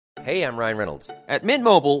Hey, I'm Ryan Reynolds. At Mint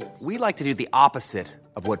Mobile, we like to do the opposite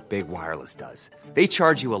of what Big Wireless does. They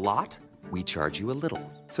charge you a lot, we charge you a little.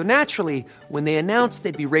 So naturally, when they announced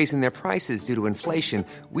they'd be raising their prices due to inflation,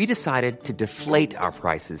 we decided to deflate our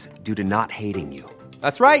prices due to not hating you.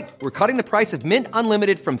 That's right. We're cutting the price of Mint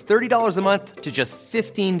Unlimited from $30 a month to just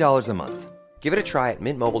 $15 a month. Give it a try at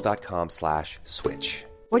mintmobile.com/switch.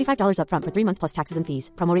 $45 up front for 3 months plus taxes and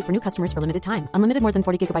fees. Promo rate for new customers for limited time. Unlimited more than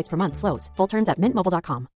 40 gigabytes per month. Slows full terms at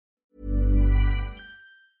mintmobile.com.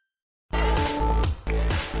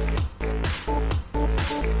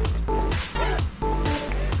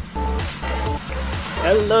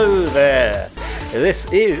 Hello there. This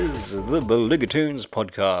is the Belugatoons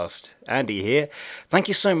podcast. Andy here. Thank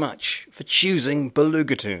you so much for choosing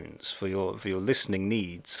Belugatoons for your listening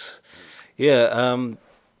needs. Yeah.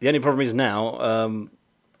 The only problem is now,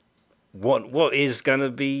 what is going to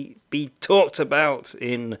be talked about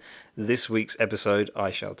in this week's episode, I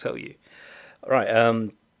shall tell you. All right.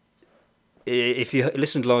 If you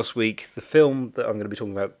listened last week, the film that I'm going to be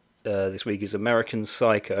talking about this week is American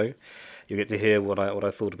Psycho. You'll get to hear what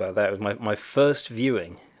I thought about that. It was my first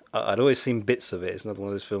viewing. I'd always seen bits of it. It's another one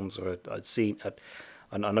of those films where I'd seen.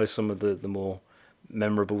 I know some of the more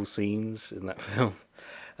memorable scenes in that film.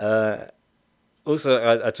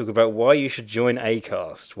 Also, I talk about why you should join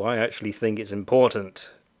Acast. Why I actually think it's important.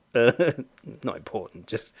 Not important,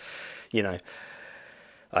 just, I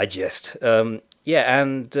jest. And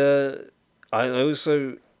I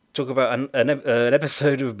also talk about an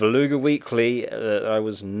episode of Beluga Weekly that I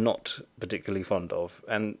was not particularly fond of.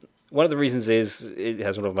 And one of the reasons is it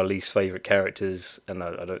has one of my least favourite characters, and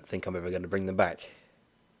I don't think I'm ever going to bring them back.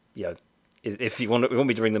 Yeah, if you want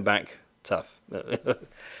me to bring them back, tough.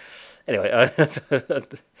 Anyway,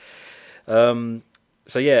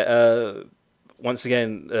 once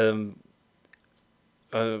again,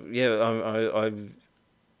 I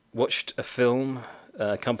watched a film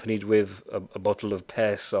accompanied with a bottle of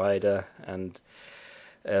pear cider and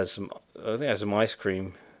some ice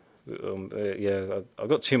cream. I've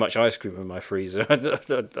got too much ice cream in my freezer. I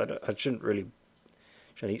shouldn't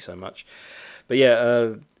eat so much. But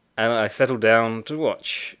and I settled down to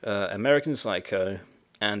watch American Psycho.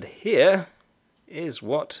 And here is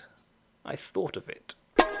what I thought of it.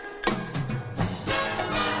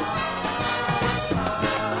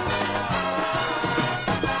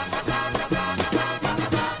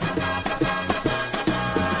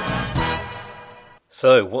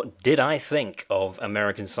 So, what did I think of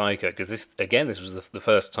American Psycho? Because this was the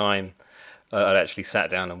first time I'd actually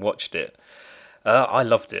sat down and watched it. I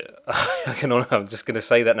loved it. I'm just going to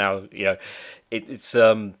say that now.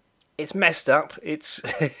 It's messed up. It's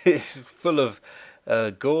full of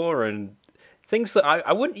gore and things that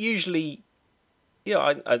I wouldn't usually,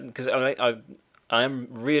 because I am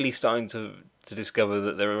really starting to discover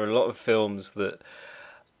that there are a lot of films that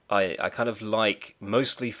I kind of like,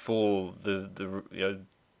 mostly for the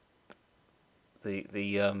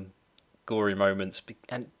gory moments,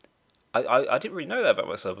 and I didn't really know that about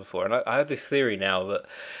myself before, and I have this theory now that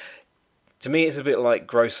to me it's a bit like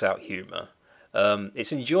gross out humour.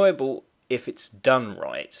 It's enjoyable if it's done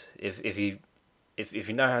right. If you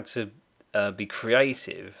know how to be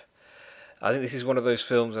creative. I think this is one of those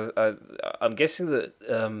films. I'm guessing that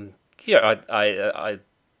I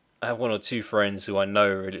have one or two friends who I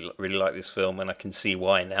know really like this film, and I can see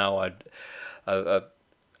why now. I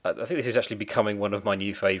think this is actually becoming one of my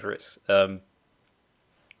new favourites. Because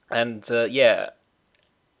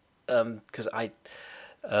I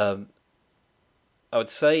would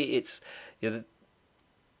say it's.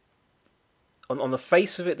 On the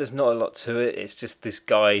face of it, there's not a lot to it. It's just this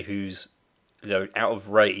guy who's, out of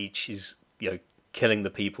rage. He's, killing the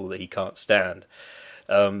people that he can't stand.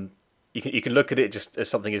 You can look at it just as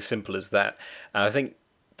something as simple as that. And I think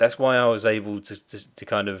that's why I was able to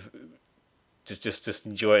kind of just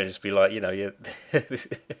enjoy it and just be like,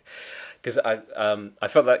 because I kind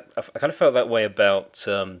of felt that way about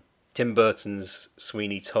Tim Burton's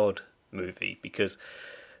Sweeney Todd movie, because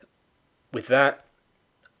with that,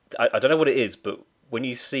 I don't know what it is, but when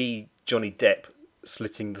you see Johnny Depp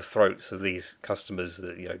slitting the throats of these customers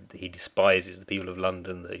that he despises, the people of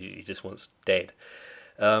London that he just wants dead,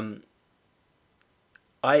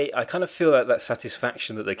 I kind of feel that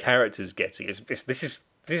satisfaction that the character's getting. This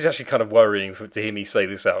is actually kind of worrying to hear me say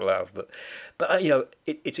this out loud, but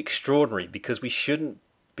it's extraordinary, because we shouldn't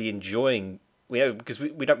be enjoying. Because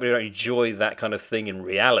we don't enjoy that kind of thing in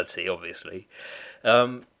reality, obviously.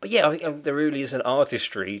 But yeah, I think there really is an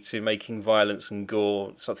artistry to making violence and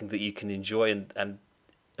gore something that you can enjoy, and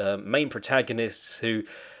main protagonists who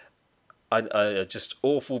are just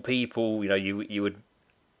awful people. You would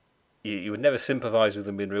you would never sympathise with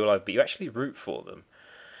them in real life, but you actually root for them.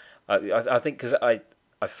 I think because I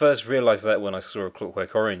first realised that when I saw A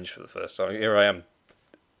Clockwork Orange for the first time. Here I am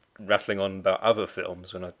rattling on about other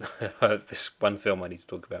films when I heard this one film I need to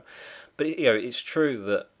talk about. But it's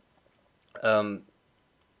true that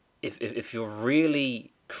if you're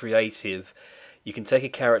really creative, you can take a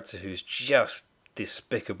character who's just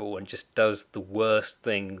despicable and just does the worst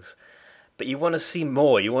things, but you want to see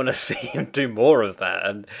more. You want to see him do more of that.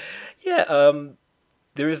 And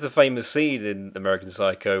there is the famous scene in American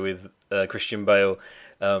Psycho with Christian Bale,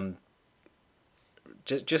 kind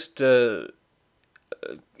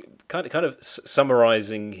of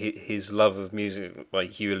summarising his love of music by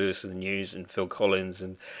Huey Lewis and the News and Phil Collins,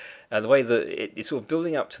 and the way that it's sort of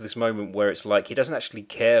building up to this moment where it's like he doesn't actually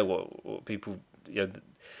care what people,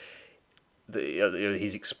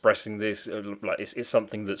 he's expressing this like it's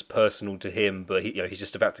something that's personal to him, but he's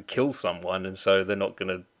just about to kill someone, and so they're not going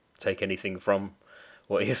to take anything from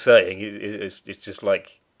what he's saying. It's just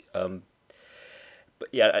like, but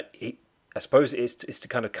yeah, I suppose it's to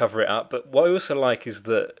kind of cover it up. But what I also like is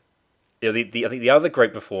that I think the other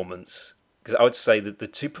great performance, because I would say that the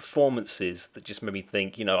two performances that just made me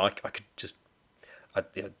think, I could just, I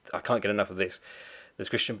can't get enough of this. There's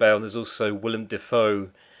Christian Bale, and there's also Willem Dafoe.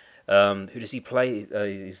 Who does he play?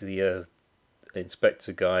 He's the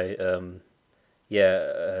inspector guy.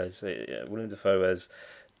 Willem Dafoe as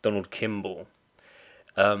Donald Kimball.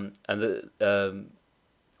 And the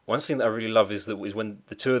one thing that I really love is when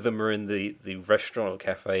the two of them are in the restaurant or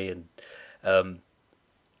cafe,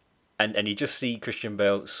 and you just see Christian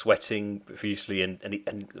Bale sweating profusely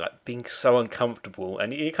and like being so uncomfortable,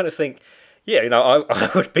 and you kind of think, I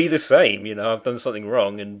would be the same. I've done something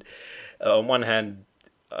wrong, and on one hand,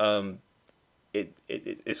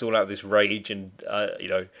 it's all out of this rage, and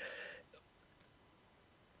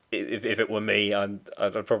if it were me,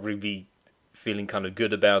 I'd probably be feeling kind of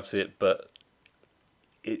good about it, but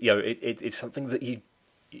it's something that you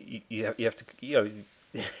have to you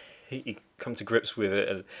come to grips with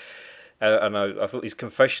it, and I thought his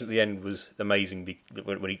confession at the end was amazing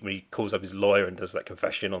when he calls up his lawyer and does that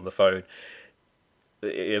confession on the phone.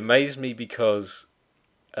 It amazed me because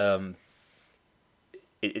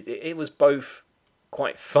it was both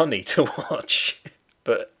quite funny to watch,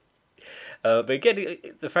 but again,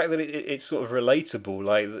 the fact that it's sort of relatable,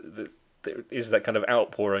 like there is that kind of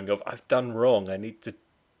outpouring of I've done wrong. I need to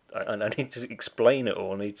explain it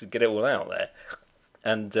all. I need to get it all out there,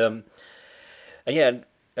 and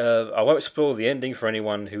I won't spoil the ending for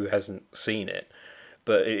anyone who hasn't seen it,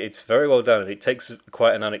 but it's very well done, and it takes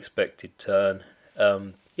quite an unexpected turn.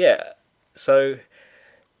 So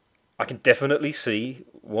I can definitely see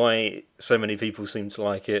why so many people seem to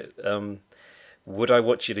like it. Would I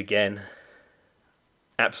watch it again?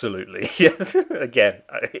 Absolutely. Again,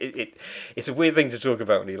 it's a weird thing to talk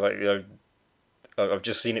about when I've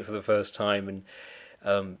just seen it for the first time, and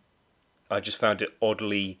I just found it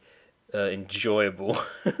oddly enjoyable.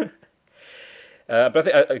 But I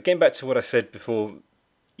think, getting back to what I said before,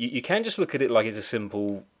 you can just look at it like it's a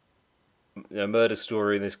simple murder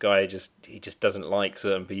story, and this guy he just doesn't like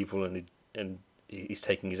certain people, and he's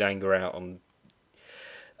taking his anger out on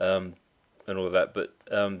and all of that. But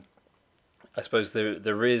I suppose there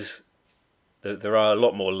are a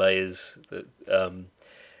lot more layers that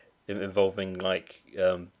involving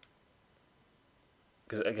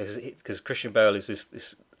because Christian Bale is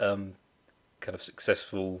this kind of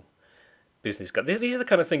successful business guy. These are the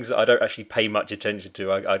kind of things that I don't actually pay much attention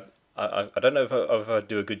to. I don't know if I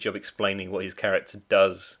do a good job explaining what his character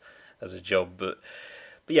does as a job, but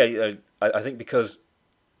yeah, I think because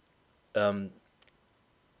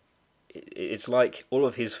it's like all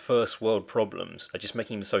of his first world problems are just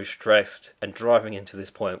making him so stressed and driving him to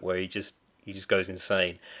this point where he just goes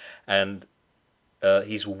insane, and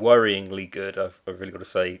he's worryingly good. I've really got to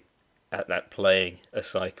say at playing a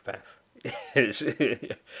psychopath. So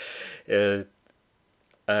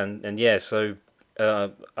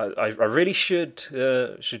I really should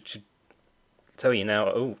tell you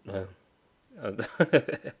now.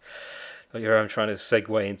 Here I'm trying to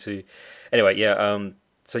segue into. Anyway,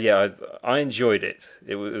 I enjoyed it.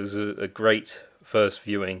 It was a great first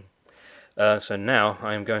viewing. So now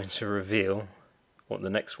I am going to reveal what the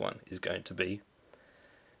next one is going to be.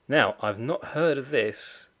 Now, I've not heard of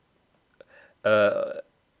this. Now,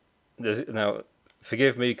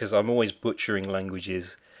 forgive me because I'm always butchering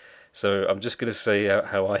languages, so I'm just going to say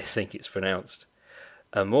how I think it's pronounced.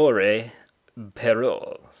 Amore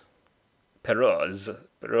Perros.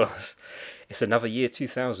 It's another year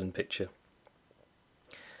 2000 picture.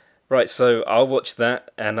 Right, so I'll watch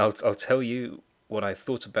that and I'll tell you what I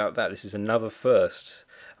thought about that. This is another first.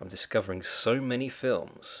 I'm discovering so many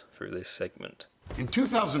films through this segment. In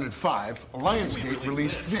 2005, Lionsgate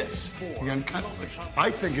released this, The Uncut Version. I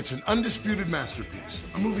think it's an undisputed masterpiece.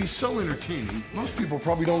 A movie so entertaining, most people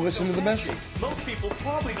probably don't listen to the message. Most people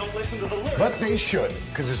probably don't listen to the lyrics. But they should,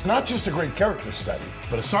 because it's not just a great character study,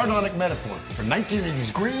 but a sardonic metaphor for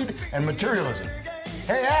 1980s greed and materialism.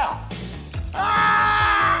 Hey, Al!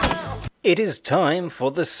 Ah! It is time for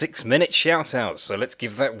the 6-minute shout-out, so let's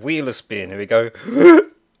give that wheel a spin. Here we go.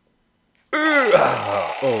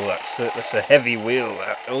 Oh, that's a heavy wheel.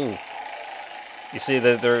 Oh, you see,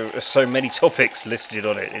 there are so many topics listed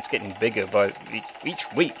on it. It's getting bigger by each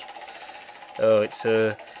week. Oh, it's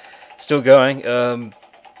still going.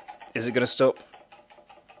 Is it going to stop?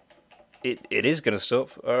 It is going to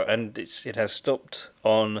stop, and it has stopped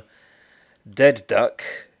on Dead Duck.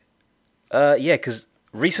 Yeah, because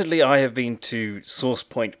recently I have been to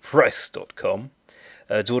SourcePointPress.com.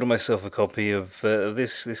 To order myself a copy of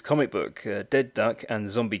this comic book, Dead Duck and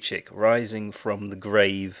Zombie Chick, Rising from the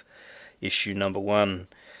Grave, issue number 1.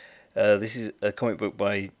 This is a comic book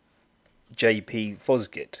by J.P.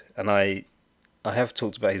 Fosgitt, and I have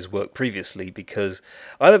talked about his work previously because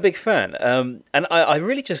I'm a big fan, and I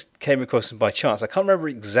really just came across him by chance. I can't remember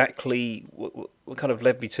exactly what kind of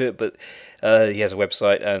led me to it, but he has a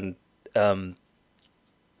website, and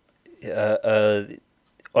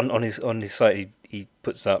on his site he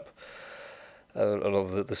puts up a lot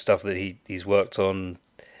of the stuff that he's worked on,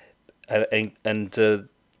 and he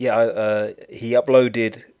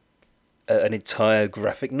uploaded an entire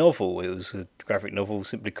graphic novel. It was a graphic novel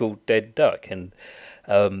simply called Dead Duck, and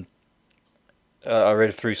I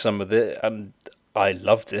read through some of it and I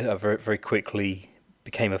loved it. I very, very quickly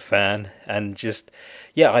became a fan, and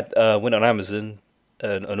I went on Amazon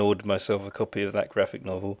and ordered myself a copy of that graphic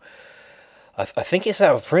novel. I think it's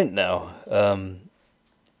out of print now,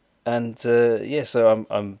 so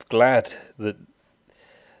I'm glad that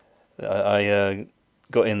I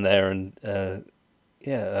got in there, and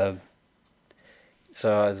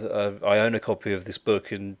so I own a copy of this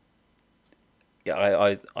book, and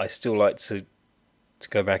I still like to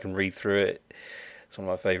go back and read through it. It's one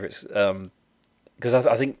of my favourites, because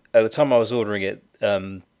I think at the time I was ordering it,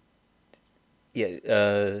 that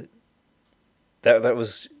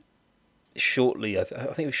was shortly. I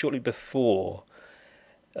think it was shortly before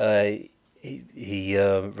he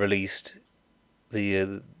released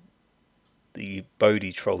the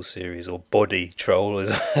Bodhi Troll series, or Body Troll,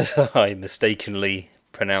 as I mistakenly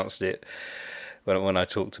pronounced it when I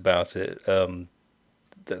talked about it.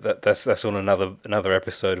 That's on another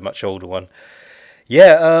episode, a much older one.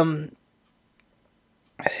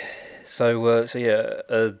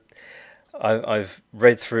 I've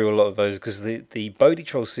read through a lot of those, because the Bodhi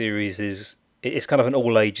Troll series it's kind of an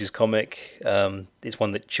all ages comic. It's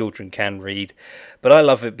one that children can read, but I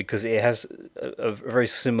love it because it has a very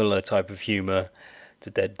similar type of humour to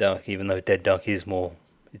Dead Duck, even though Dead Duck is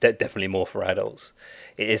definitely more for adults.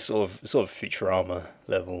 It is sort of Futurama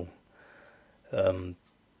level.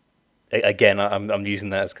 Again, I'm using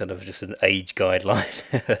that as kind of just an age guideline.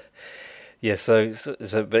 It's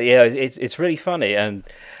really funny, and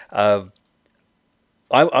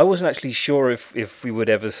I wasn't actually sure if we would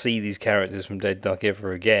ever see these characters from Dead Duck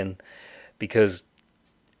ever again, because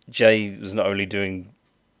Jay was not only doing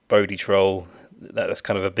Bodhi Troll, that's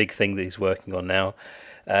kind of a big thing that he's working on now.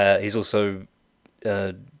 He's also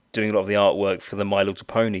doing a lot of the artwork for the My Little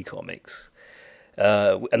Pony comics,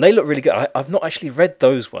 and they look really good. I've not actually read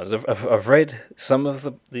those ones. I've read some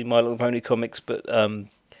of the My Little Pony comics, but I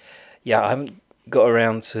haven't got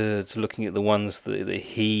around to looking at the ones that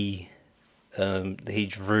he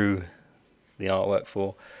drew the artwork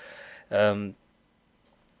for.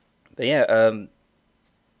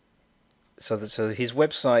 So his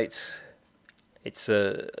website, it's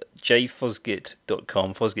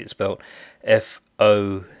jfosgitt.com. Fosgitt spelled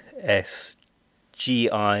Fosgitt.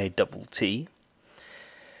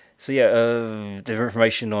 So the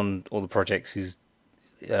information on all the projects he's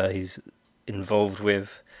involved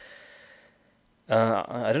with.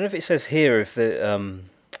 I don't know if it says here if the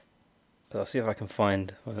I'll see if I can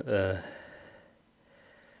find. When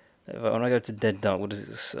I go to Dead Duck, what does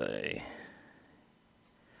it say?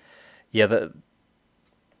 Yeah,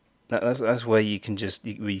 that's where you can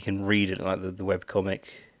you can read it, like the web comic.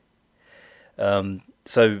 For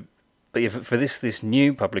this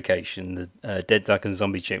new publication, the Dead Duck and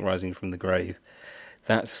Zombie Chick Rising from the Grave,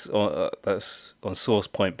 that's on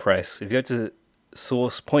SourcePoint Press. If you go to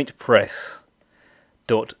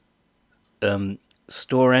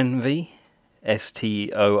SourcePointPress.storenvy,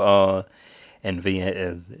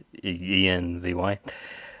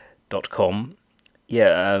 STORNVENVY.com.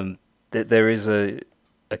 There is a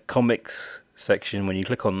a comics section. When you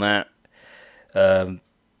click on that, go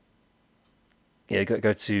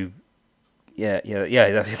to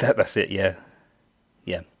that's it. Yeah,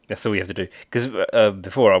 that's all you have to do. Because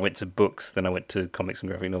before I went to books, then I went to comics and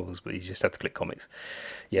graphic novels, but you just have to click comics.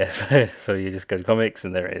 Yeah, so you just go to comics,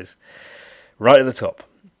 and there it is, right at the top.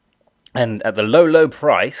 And at the low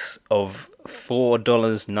price of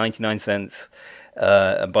 $4.99, and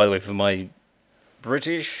by the way, for my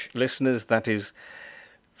British listeners, that is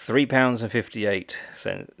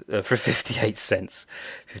 £3.58 for 58 cents,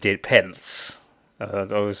 58 pence. I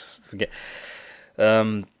always forget.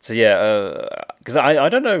 Because I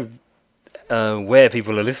don't know where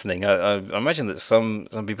people are listening. I imagine that some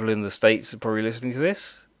people in the States are probably listening to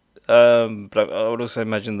this. But I would also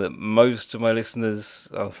imagine that most of my listeners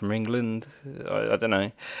are from England. I don't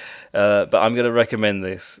know. But I'm going to recommend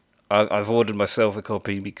this. I've ordered myself a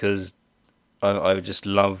copy because I just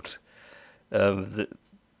loved the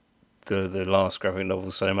last graphic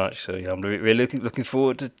novel so much. So yeah, I'm really looking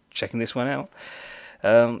forward to checking this one out.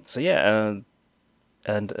 So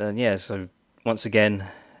once again,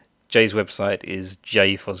 Jay's website is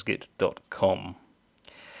jfosgit.com.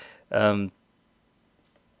 By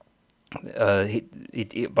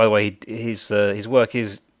the way, his work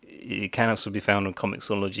can also be found on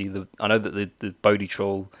Comixology. I know that the Bodhi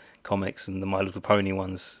Troll comics and the My Little Pony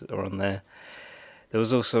ones are on there. There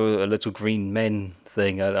was also a Little Green Men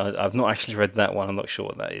thing. I've not actually read that one. I'm not sure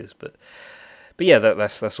what that is, but yeah,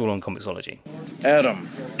 that's all on Comixology. Adam,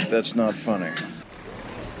 that's not funny.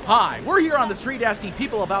 Hi, we're here on the street asking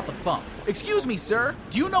people about the Fump. Excuse me, sir,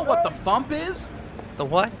 do you know what the Fump is? The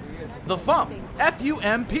what? The Fump.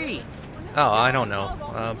 F-U-M-P. Oh, I don't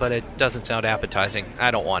know, but it doesn't sound appetizing. I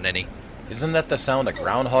don't want any. Isn't that the sound a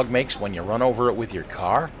groundhog makes when you run over it with your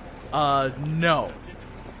car? No.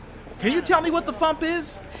 Can you tell me what the Fump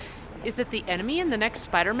is? Is it the enemy in the next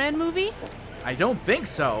Spider-Man movie? I don't think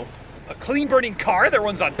so. A clean-burning car that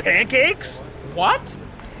runs on pancakes? What?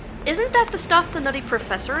 Isn't that the stuff the Nutty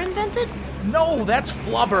Professor invented? No, that's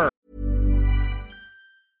flubber.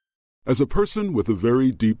 As a person with a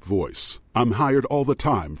very deep voice, I'm hired all the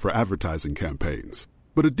time for advertising campaigns.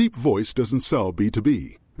 But a deep voice doesn't sell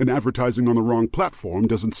B2B, and advertising on the wrong platform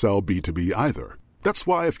doesn't sell B2B either. That's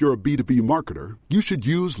why if you're a B2B marketer, you should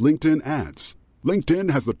use LinkedIn ads.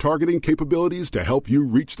 LinkedIn has the targeting capabilities to help you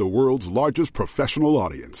reach the world's largest professional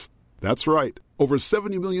audience. That's right, over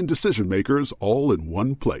 70 million decision makers all in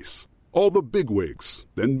one place. All the big wigs,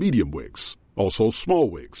 then medium wigs, also small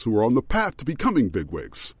wigs who are on the path to becoming big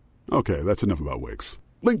wigs. Okay, that's enough about wigs.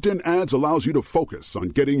 LinkedIn ads allows you to focus on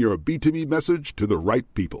getting your B2B message to the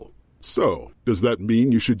right people. So, does that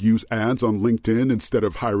mean you should use ads on LinkedIn instead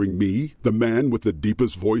of hiring me, the man with the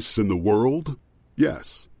deepest voice in the world?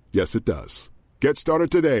 Yes. Yes, it does. Get started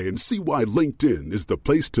today and see why LinkedIn is the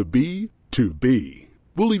place to be to be.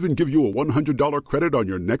 We'll even give you a $100 credit on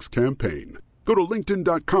your next campaign. Go to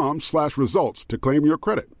linkedin.com/results to claim your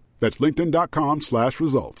credit. That's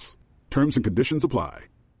linkedin.com/results. Terms and conditions apply.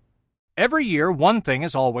 Every year, one thing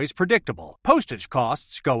is always predictable. Postage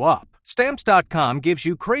costs go up. Stamps.com gives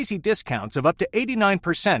you crazy discounts of up to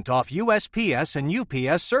 89% off USPS and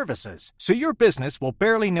UPS services, so your business will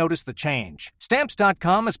barely notice the change.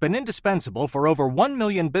 Stamps.com has been indispensable for over 1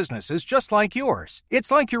 million businesses just like yours. It's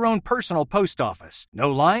like your own personal post office.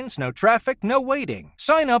 No lines, no traffic, no waiting.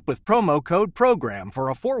 Sign up with promo code PROGRAM for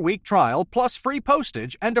a 4-week trial plus free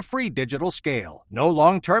postage and a free digital scale. No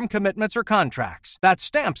long-term commitments or contracts. That's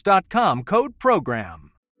Stamps.com, code PROGRAM.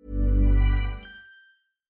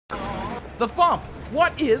 The Fump.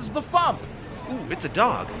 What is the Fump? Ooh, it's a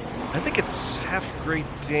dog. I think it's half Great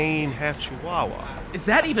Dane, half Chihuahua. Is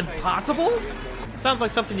that even possible? Sounds like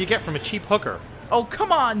something you get from a cheap hooker. Oh,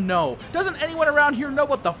 come on, no. Doesn't anyone around here know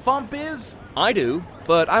what the Fump is? I do,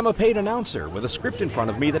 but I'm a paid announcer with a script in front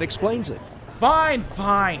of me that explains it.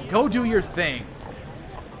 Fine. Go do your thing.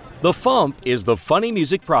 The Fump is the Funny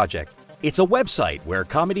Music Project. It's a website where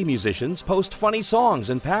comedy musicians post funny songs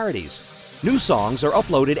and parodies. New songs are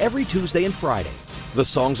uploaded every Tuesday and Friday. The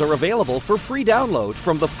songs are available for free download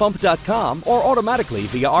from thefump.com or automatically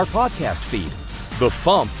via our podcast feed. The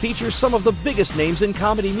Fump features some of the biggest names in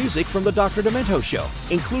comedy music from the Dr. Demento Show,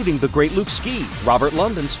 including the great Luke Ski, Robert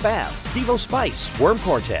London Spav, Devo Spice, Worm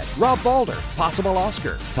Quartet, Rob Balder, Possible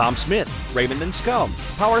Oscar, Tom Smith, Raymond and Scum,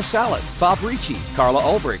 Power Salad, Bob Ricci, Carla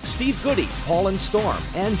Ulbrich, Steve Goody, Paul and Storm,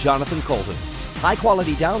 and Jonathan Colton.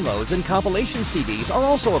 High-quality downloads and compilation CDs are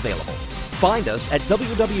also available. Find us at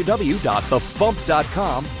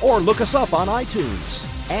www.thefump.com or look us up on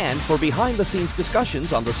iTunes. And for behind-the-scenes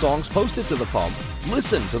discussions on the songs posted to The Fump,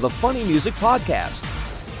 listen to the Funny Music Podcast.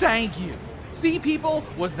 Thank you. See, people?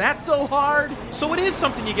 Was that so hard? So it is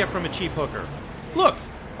something you get from a cheap hooker. Look,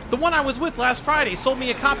 the one I was with last Friday sold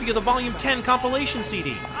me a copy of the Volume 10 compilation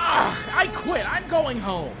CD. I quit. I'm going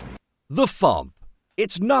home. The Fump.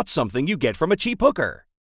 It's not something you get from a cheap hooker.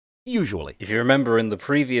 Usually. If you remember in the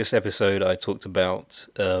previous episode, I talked about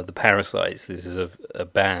the Parasites. This is a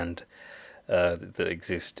band that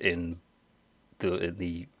exists in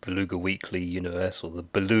the Beluga Weekly universe, or the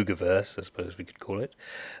Belugaverse, I suppose we could call it.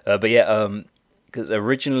 But yeah, because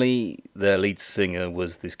originally their lead singer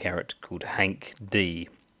was this character called Hank D.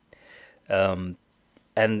 And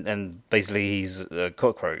basically he's a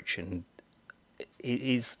cockroach, and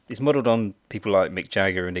he's modelled on people like Mick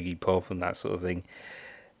Jagger and Iggy Pop and that sort of thing.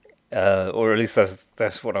 Or at least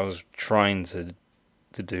that's what I was trying to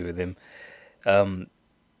do with him.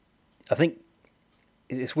 I think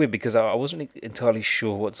it's weird because I wasn't entirely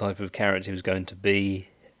sure what type of character he was going to be.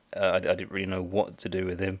 I didn't really know what to do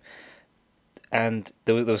with him, and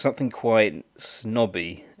there was something quite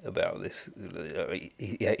snobby about this.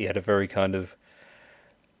 He had a very kind of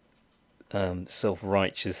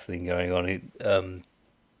self-righteous thing going on,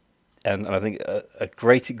 and I think a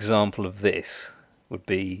great example of this would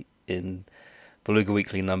be in Beluga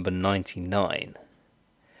Weekly number 99.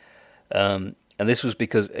 And this was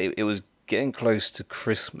because it was getting close to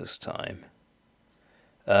Christmas time.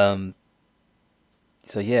 So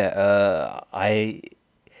yeah,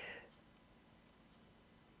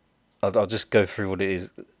 I'll just go through what it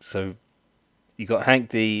is. So you got Hank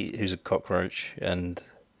D, who's a cockroach, and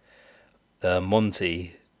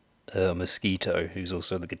Monty, a mosquito, who's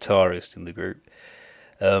also the guitarist in the group.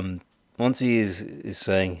 Monty is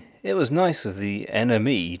saying, it was nice of the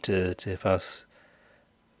NME to tip us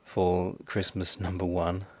for Christmas number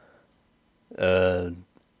 1. And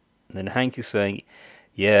then Hank is saying,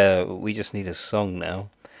 yeah, we just need a song now.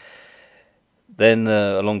 Then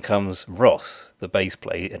along comes Ross, the bass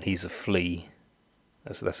player, and he's a flea.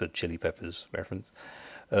 That's a Chili Peppers reference.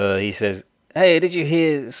 He says, hey, did you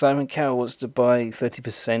hear Simon Cowell wants to buy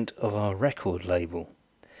 30% of our record label?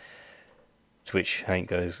 To which Hank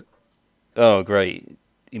goes, oh, great,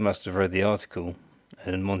 you must have read the article.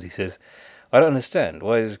 And Monty says, I don't understand.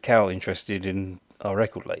 Why is Cowell interested in our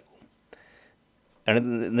record label?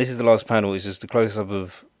 And this is the last panel. It's just a close-up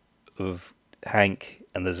of Hank,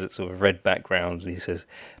 and there's a sort of red background, and he says,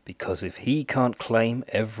 because if he can't claim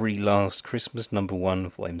every last Christmas number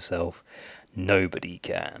 1 for himself, nobody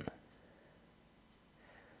can.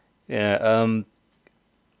 Yeah,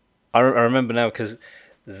 I remember now, because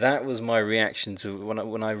that was my reaction to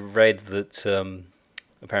when I read that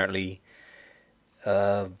apparently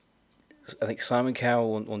I think Simon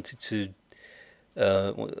Cowell wanted to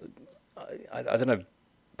I don't know,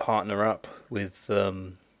 partner up with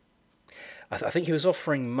I think he was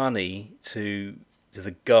offering money to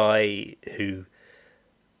the guy who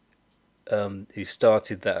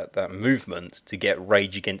started that movement to get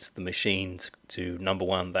Rage Against the Machine to number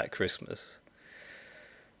 1 that Christmas.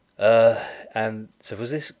 And so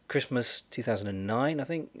was this Christmas 2009? I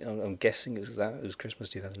think I'm guessing it was that. It was Christmas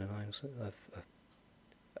 2009.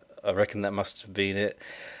 I reckon that must have been it.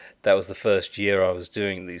 That was the first year I was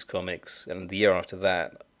doing these comics, and the year after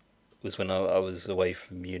that was when I was away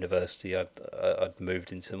from university. I'd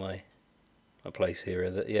moved into my place here.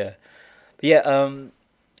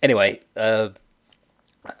 Anyway, I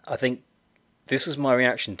think this was my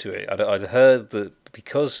reaction to it. I'd heard that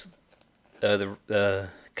because the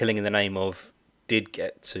Killing in the Name of did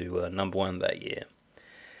get to number 1 that year,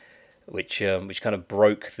 which kind of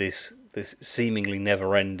broke this seemingly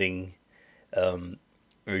never-ending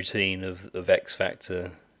routine of X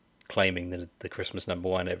Factor claiming the Christmas number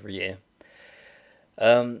 1 every year.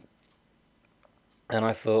 And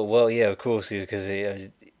I thought, well, yeah, of course, because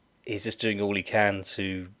he's just doing all he can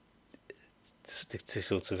to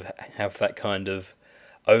sort of have that kind of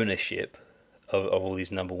ownership of all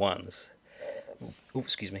these number 1s. Oh,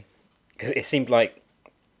 excuse me. Because it seemed like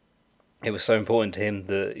it was so important to him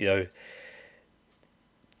that, you know,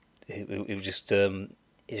 it was just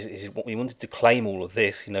he wanted to claim all of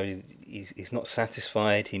this. You know, he's not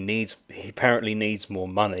satisfied. He apparently needs more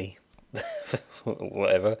money,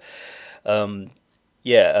 whatever. And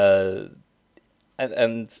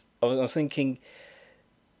I was thinking,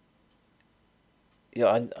 yeah,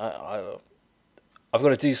 I've got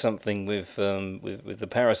to do something with the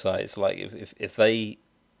Parasites. Like if they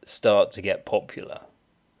start to get popular,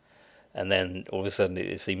 and then all of a sudden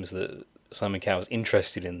it seems that Simon Cowell's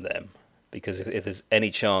interested in them, because if there's any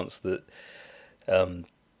chance that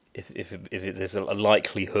if there's a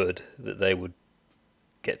likelihood that they would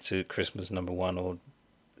get to Christmas number 1, or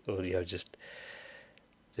you know, just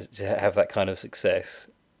to have that kind of success,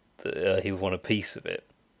 that he would want a piece of it.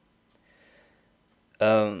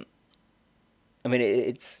 I mean,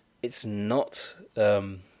 it's not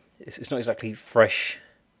it's not exactly fresh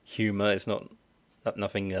humor. It's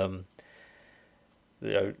nothing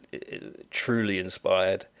truly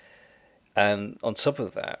inspired. And on top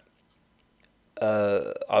of that,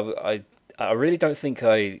 I really don't think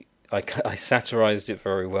I satirized it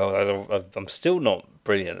very well. I'm still not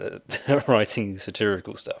brilliant at writing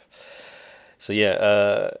satirical stuff. So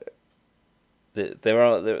yeah, there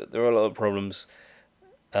are a lot of problems,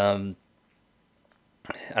 and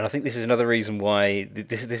I think this is another reason why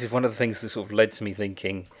this is one of the things that sort of led to me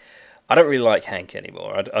thinking I don't really like Hank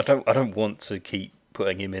anymore. I don't want to keep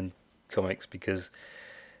putting him in comics because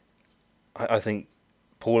I think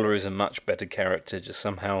Paula is a much better character. Just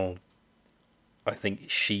somehow, I think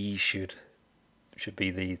she should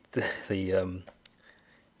be the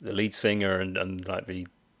lead singer and like the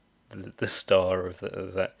star of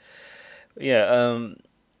that. Yeah,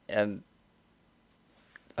 and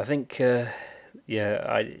I think I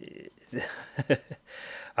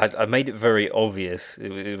made it very obvious.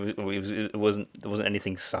 It wasn't there wasn't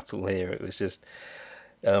anything subtle here. It was just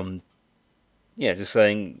just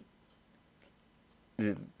saying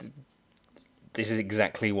this is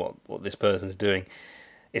exactly what this person's doing.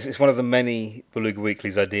 It's one of the many Beluga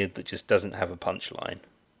Weeklies I did that just doesn't have a punchline.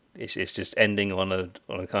 It's just ending on a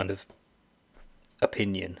kind of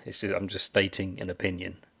opinion. I'm just stating an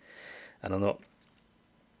opinion, and I'm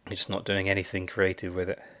just not doing anything creative with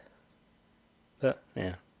it. But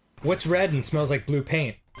yeah. What's red and smells like blue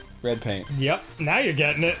paint? Red paint. Yep, now you're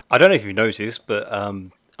getting it. I don't know if you've noticed, but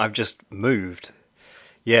I've just moved.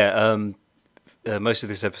 Yeah, most of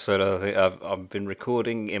this episode I think I've been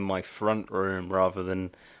recording in my front room rather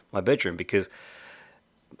than my bedroom because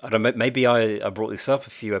I don't know, maybe I brought this up a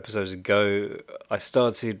few episodes ago. I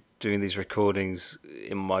started doing these recordings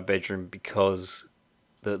in my bedroom because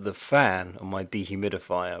the fan on my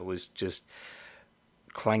dehumidifier was just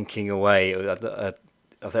clanking away. I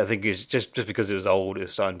think it's just because it was old, it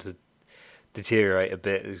was starting to deteriorate a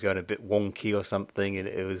bit. It was going a bit wonky or something, and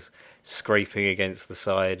it was scraping against the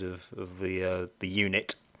side of the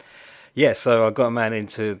unit. Yeah, so I got a man in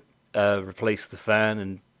to replace the fan,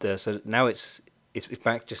 and so now it's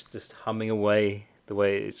back just humming away the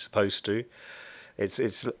way it's supposed to.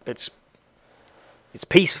 It's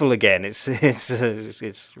peaceful again. It's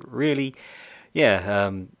really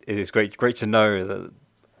it is great to know that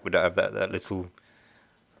we don't have that little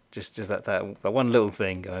just that one little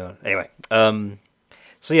thing going on. Anyway,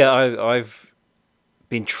 so yeah, I've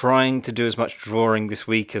been trying to do as much drawing this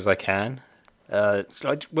week as I can.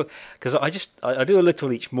 Because I do a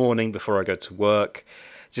little each morning before I go to work,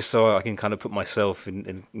 just so I can kind of put myself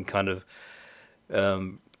in kind of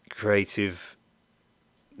creative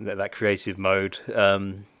mode.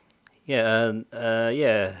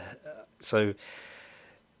 So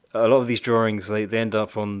a lot of these drawings they end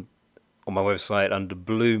up on my website under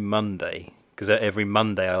Blue Monday, because every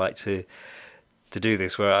Monday I like to do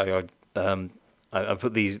this where I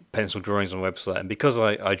put these pencil drawings on the website, and because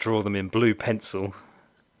I draw them in blue pencil,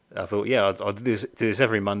 I thought, I'll do this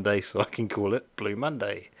every Monday, so I can call it Blue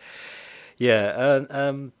Monday. Yeah,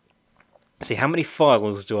 see, how many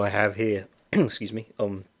files do I have here? Excuse me.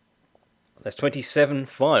 There's 27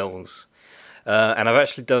 files, and I've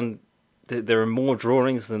actually done. There are more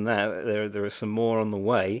drawings than that. There are some more on the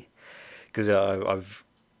way, because I've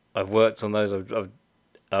worked on those. I've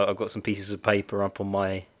got some pieces of paper up on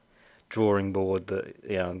my drawing board that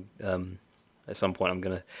at some point I'm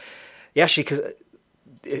gonna actually, because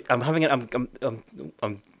I'm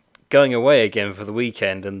going away again for the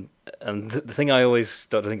weekend, and the thing I always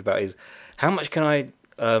start to think about is how much can I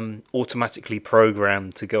automatically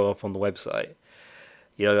program to go up on the website.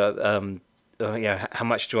 How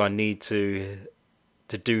much do I need to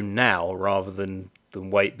do now rather than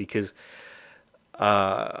wait, because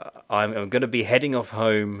I'm going to be heading off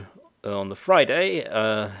home on the Friday.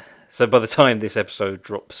 So by the time this episode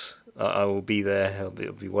drops, I will be there. I'll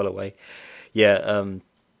be well away.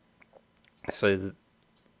 So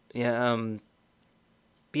I'm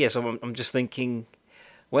just thinking,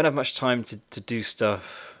 won't have much time to do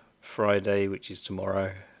stuff Friday, which is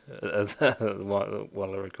tomorrow.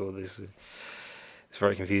 While I record this, it's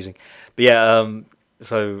very confusing. But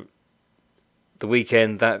so the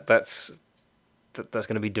weekend that's going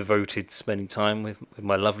to be devoted to spending time with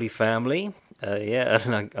my lovely family.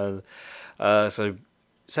 So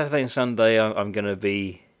Saturday and Sunday I'm going to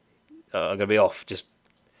be off. Just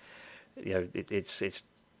it's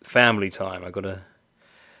family time. I've got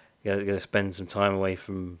to spend some time away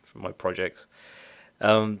from my projects.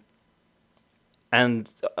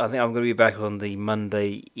 And I think I'm going to be back on the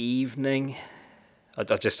Monday evening. I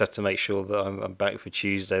just have to make sure that I'm back for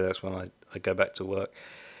Tuesday. That's when I go back to work.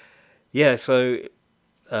 Yeah, so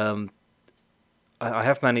I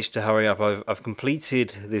have managed to hurry up. I've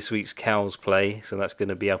completed this week's Cow's Play, so that's going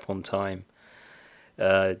to be up on time.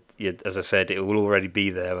 Yeah, as I said, it will already be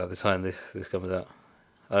there by the time this comes out.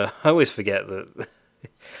 I always forget that.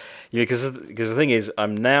 Because the thing is,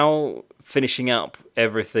 I'm now finishing up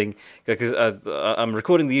everything, because I'm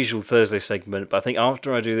recording the usual Thursday segment, but I think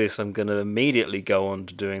after I do this, I'm going to immediately go on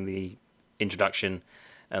to doing the introduction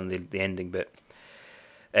and the ending bit.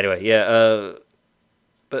 Anyway, yeah,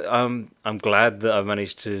 but I'm glad that I've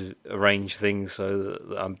managed to arrange things so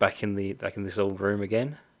that I'm back in this old room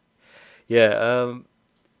again. Yeah.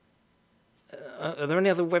 Are there any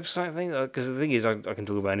other website things? Because the thing is, I can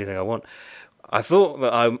talk about anything I want. I thought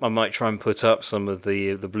that I might try and put up some of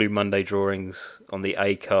the Blue Monday drawings on the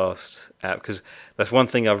Acast app, because that's one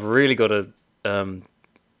thing I've really got to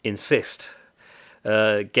insist.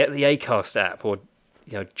 Get the Acast app, or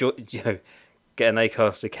get an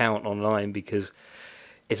Acast account online, because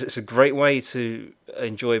it's a great way to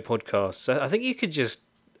enjoy podcasts. So I think you could just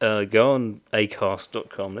go on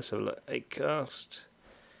acast.com. Let's have a look. Acast.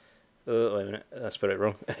 Oh, wait a minute, I spelled it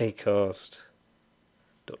wrong. Acast.com.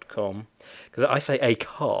 Because I say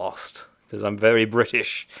Acast because I'm very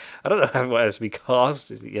British. I don't know how it has to be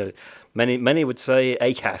cast. Many would say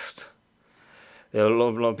Acast. A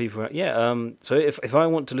lot of people. Yeah. So if I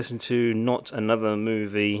want to listen to Not Another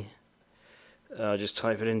Movie, just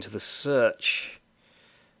type it into the search.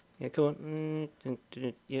 Yeah, come on.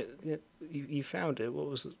 Yeah, you found it. What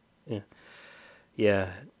was it? Yeah. Yeah,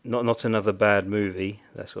 not another bad movie.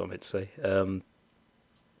 That's what I meant to say.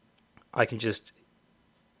 I can just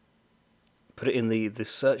put it in the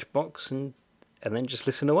search box and then just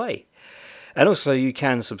listen away. And also, you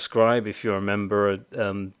can subscribe if you're a member.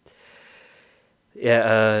 And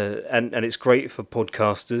it's great for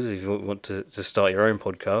podcasters if you want to start your own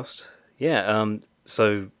podcast. Yeah.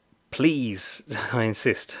 So please, I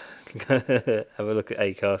insist. Have a look at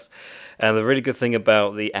Acast. And the really good thing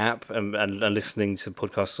about the app and listening to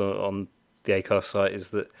podcasts on the Acast site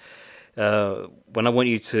is that when I want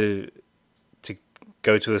you to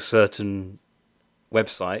go to a certain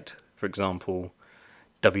website, for example,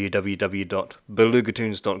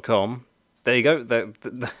 www.belugatoons.com, there you go.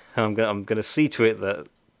 I'm going to see to it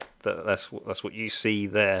that's what you see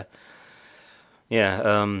there. Yeah,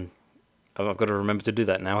 I've got to remember to do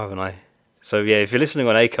that now, haven't I? So yeah, if you're listening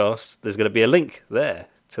on Acast, there's going to be a link there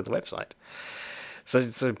to the website.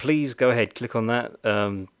 So please go ahead, click on that,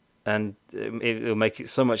 and it'll make it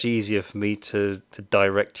so much easier for me to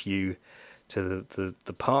direct you to the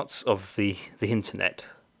parts of the internet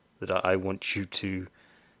that I want you to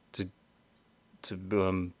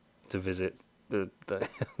visit.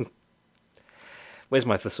 Where's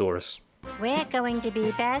my thesaurus? We're going to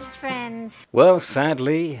be best friends. Well,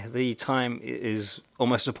 sadly, the time is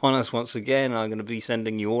almost upon us once again. I'm going to be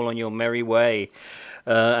sending you all on your merry way.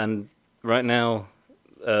 And right now,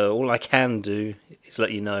 all I can do is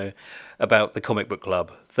let you know about the Comic Book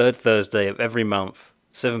Club. Third Thursday of every month,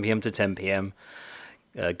 7 p.m. to 10 p.m.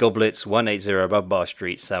 Goblets, 180 Above Bar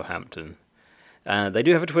Street, Southampton. They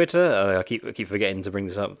do have a Twitter. I keep forgetting to bring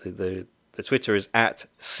this up. The Twitter is at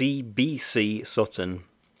CBC Sutton.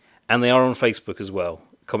 And they are on Facebook as well,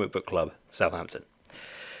 Comic Book Club, Southampton.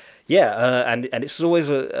 Yeah, and it's always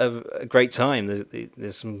a great time.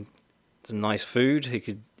 There's some nice food. You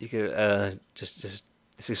could just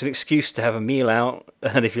it's an excuse to have a meal out.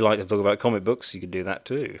 And if you like to talk about comic books, you could do that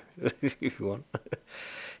too, if you want.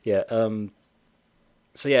 Yeah.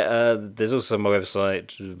 So yeah, there's also my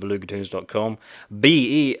website, belugatoons.com,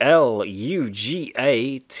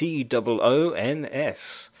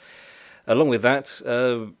 BELUGATOONS. Along with that,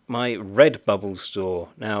 my Redbubble store.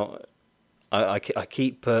 Now, I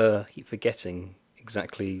keep forgetting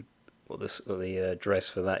exactly what the address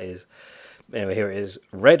for that is. Anyway, here it is: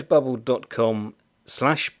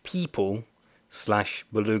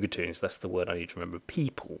 redbubble.com/people/Belugatoons. That's the word I need to remember.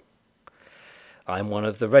 People. I'm one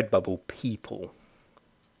of the Redbubble people.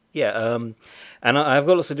 Yeah, and I've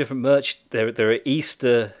got lots of different merch. There are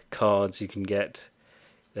Easter cards you can get.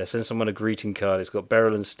 Send someone a greeting card. It's got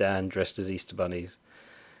Beryl and Stan dressed as Easter bunnies.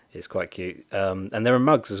 It's quite cute. And there are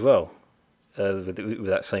mugs as well, with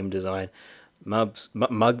that same design. Mubs.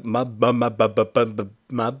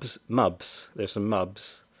 There's some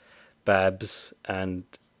mubs, Babs, and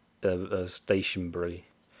stationery.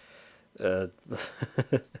 For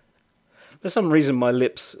some reason, my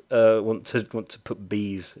lips want to put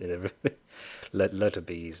bees in everything.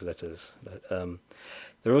 letters.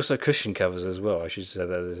 There are also cushion covers as well. I should say that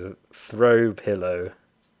there's a throw pillow.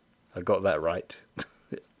 I got that right.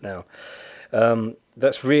 Now,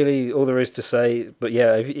 that's really all there is to say. But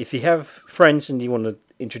yeah, if you have friends and you want to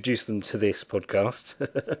introduce them to this podcast,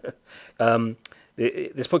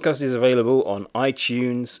 this podcast is available on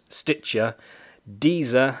iTunes, Stitcher,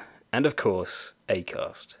 Deezer, and of course,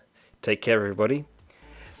 Acast. Take care, everybody,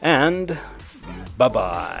 and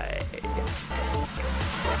bye-bye.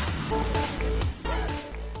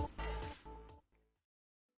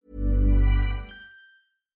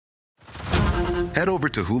 Head over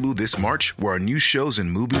to Hulu this March, where our new shows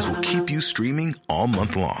and movies will keep you streaming all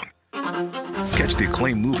month long. Catch the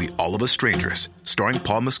acclaimed movie All of Us Strangers, starring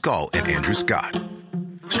Paul Mescal and Andrew Scott.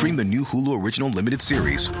 Stream the new Hulu original limited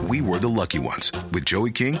series We Were the Lucky Ones with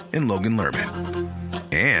Joey King and Logan Lerman.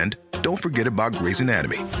 And don't forget about Grey's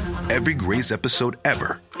Anatomy. Every Grey's episode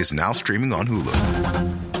ever is now streaming on Hulu.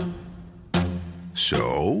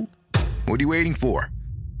 So, what are you waiting for?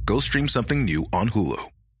 Go stream something new on Hulu.